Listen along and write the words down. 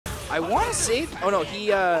I want to say, oh no, he,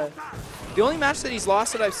 the only match that he's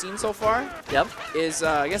lost that I've seen so far is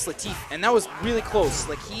against Latif, and that was really close.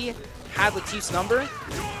 Like, he had Latif's number,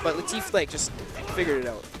 but Latif, like, just figured it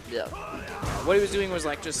out. Yeah. What he was doing was,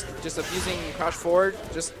 like, just abusing crouch forward,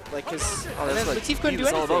 just, like, his... Oh, and then like Latif couldn't do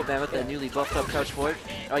anything. All about, man, with that newly buffed up crouch forward.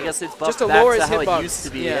 Oh, I guess it's buffed just to back lower to his how hitbox. it used to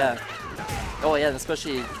be, yeah. Oh, yeah, and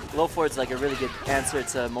especially low forward's, like, a really good answer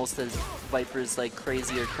to most of Viper's, like,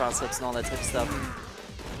 crazier cross-ups and all that type of stuff.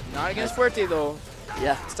 Not against Fuerte, though.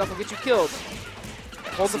 Yeah. Stuff will get you killed.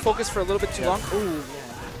 Hold the focus for a little bit too long. Ooh.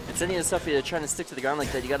 It's any of the stuff you're trying to stick to the ground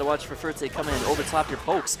like that. You got to watch for Fuerte coming in over top your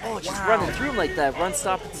pokes. Oh, just running through him like that. Run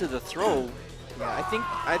stop to the throw. Yeah,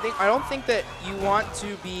 I don't think that you want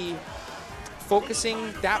to be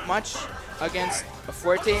focusing that much against a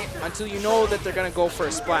Fuerte until you know that they're gonna go for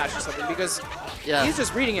a splash or something, because he's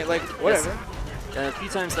just reading it like whatever. Yes. A few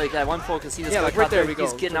times like that one focus, he just like right there we go.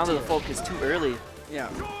 He's getting out of the focus too early. Yeah.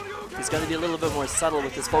 He's got to be a little bit more subtle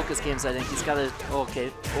with his focus games, I think. He's got to... Okay.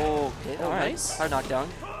 All right. Nice. Hard knockdown.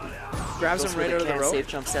 Grabs him right out of the rope. Safe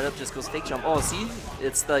jump setup, just goes fake jump. Oh, see?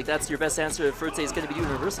 It's like that's your best answer. Fuerte is going to be doing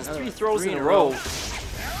reverses. 3 throws in a row.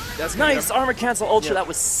 That's nice armor cancel ultra. That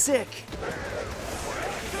was sick.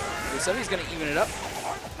 Somebody's going to even it up,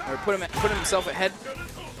 or put himself ahead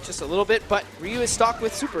just a little bit. But Ryu is stocked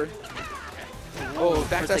with super. Oh,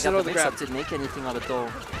 back dash out of the grab. Didn't make anything of it though.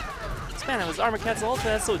 Man, it was armor cancel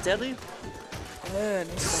ultra. That's so deadly.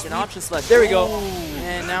 Like an option select. There we go.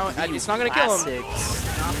 And now it's not going to kill him.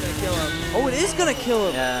 Not going to kill him. Oh, it is going to kill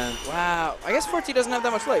him. Yeah. Wow. I guess Fuerte doesn't have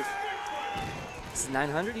that much life. It's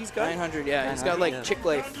 900 he's got? 900, yeah. 900, he's got, like, chick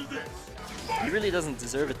life. He really doesn't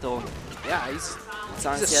deserve it, though. Yeah, he's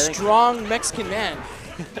honestly, a strong Mexican man.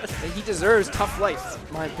 He deserves tough life.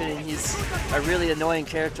 In my opinion, he's a really annoying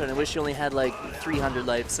character, and I wish he only had like 300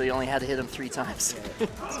 life, so you only had to hit him 3 times.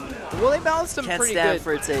 Well, they balanced him pretty good. Can't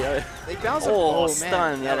stand Fuerte. They balanced him. Oh, man.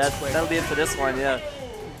 stun. Yeah, that'll be it for this one, yeah.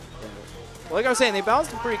 Well, like I was saying, they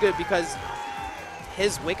balanced him pretty good because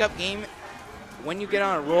his wake-up game, when you get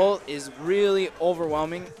on a roll, is really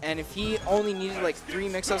overwhelming. And if he only needed like 3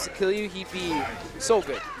 mix-ups to kill you, he'd be so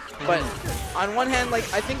good. But on one hand, like,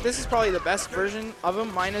 I think this is probably the best version of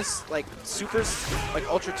him, minus like super, like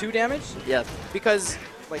Ultra 2 damage. Yeah. Because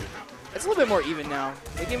like it's a little bit more even now.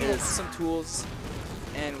 They gave me some tools,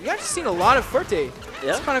 and we actually seen a lot of Fuerte.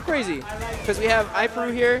 Yeah. It's kind of crazy because we have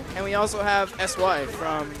iPeru here, and we also have SY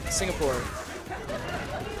from Singapore.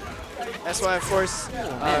 SY, of course,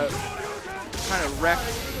 kind of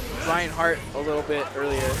wrecked Ryan Hart a little bit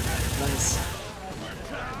earlier. Nice.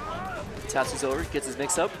 Tatsu's over, gets his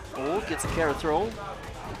mix up. Oh, gets a carrot throw. And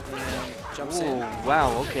jumps in.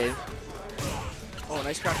 Wow, okay. Oh,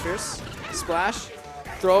 nice crouch fierce. Splash.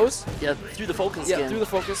 Throws. Yeah, through the focus again. Yeah, through the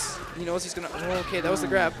focus. He knows he's going to... Oh, okay, that was the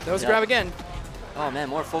grab. That was the grab again. Oh, man,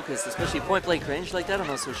 more focus, especially point blank range like that. I'm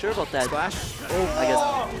not so sure about that. Splash. Oh, I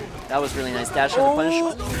guess that was really nice. Dash on the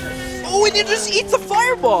punish. Oh, and he just eats the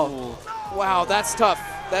fireball. Wow, that's tough.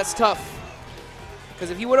 That's tough.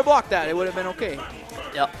 Because if he would have blocked that, it would have been okay.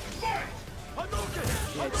 Yep.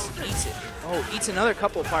 Yeah, just eats it. Oh, eats another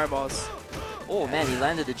couple of fireballs. Oh man, he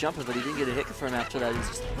landed the jumper, but he didn't get a hit confirm after that. He's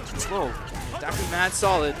just too slow. Dakou mad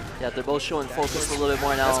solid. Yeah, they're both showing focus a little bit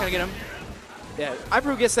more now. That's gonna get him. Yeah,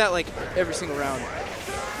 iPeru gets that like every single round.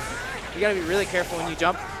 You gotta be really careful when you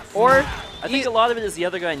jump. Or I think a lot of it is the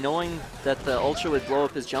other guy knowing that the Ultra would blow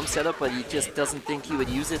up his jump setup, but he just doesn't think he would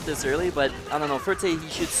use it this early. But I don't know, Fuerte, he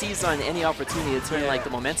should seize on any opportunity to turn like the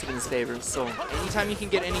momentum in his favor. So anytime you can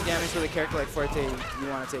get any damage with a character like Fuerte, you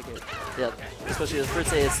want to take it. Yeah, especially with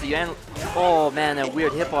Fuerte, it's the oh man, that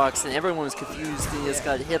weird hitbox, and everyone was confused. He just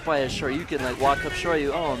got hit by a Shoryuken, like walk up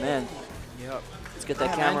Shoryu. Oh man. Yep. Let's get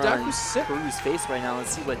that camera on Peru's face right now. Let's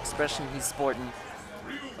see what expression he's sporting.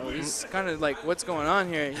 Oh, he's kind of like, what's going on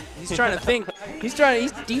here? He's trying to think. He's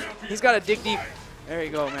deep. He's got to dig deep. There you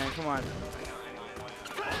go, man. Come on.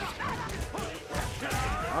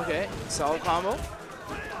 Okay, solid combo.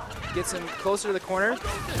 Gets him closer to the corner.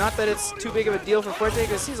 Not that it's too big of a deal for Fuerte,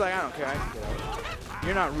 because he's like, I don't care. I can get out.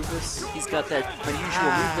 You're not Rufus. He's got that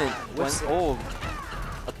unusual movement.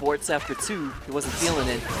 Aborts after 2. He wasn't feeling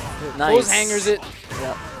it. Nice. Close hangers it.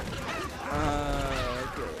 Yep.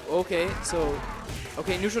 Okay, so...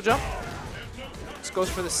 Okay, neutral jump. Just goes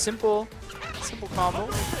for the simple combo.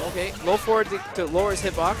 Okay, low forward to lower his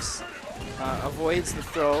hitbox. Avoids the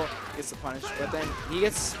throw, gets the punish, but then he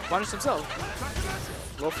gets punished himself.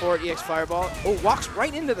 Low forward EX fireball. Oh, walks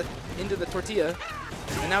right into the tortilla,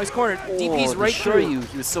 and now he's cornered. DP's right through you.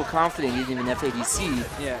 He was so confident he didn't even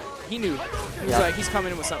FADC. Yeah, he knew. He was like, he's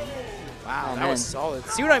coming in with something. Wow, that was solid.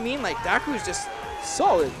 See what I mean? Like Dakou is just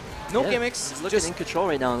solid. No gimmicks. He's looking in control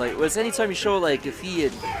right now. Like, was anytime you show like if he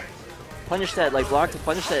had punish that, like block to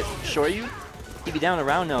punish that short you, he'd be down a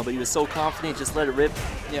round now, but he was so confident, just let it rip.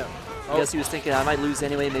 Yeah. I guess he was thinking I might lose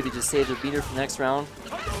anyway, maybe just save the beater for next round.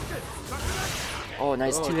 Oh,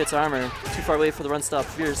 nice 2 hits armor. Too far away for the run stop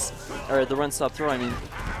fierce, or the run stop throw, I mean.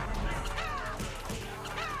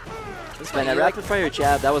 Man, that rapid fire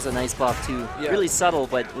jab, that was a nice block too. Yeah. Really subtle,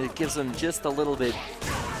 but it gives him just a little bit.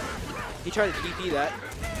 He tried to DP that,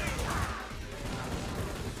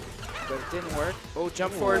 but it didn't work. Oh,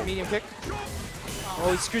 jump forward, medium kick.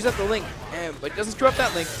 Oh, he screws up the link, but he doesn't screw up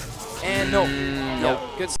that link. And no. Nope.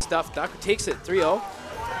 Yeah, good stuff. Dakou takes it 3-0.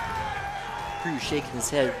 Prue shaking his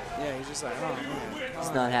head. Yeah, he's just like, oh man.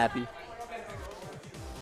 He's not happy.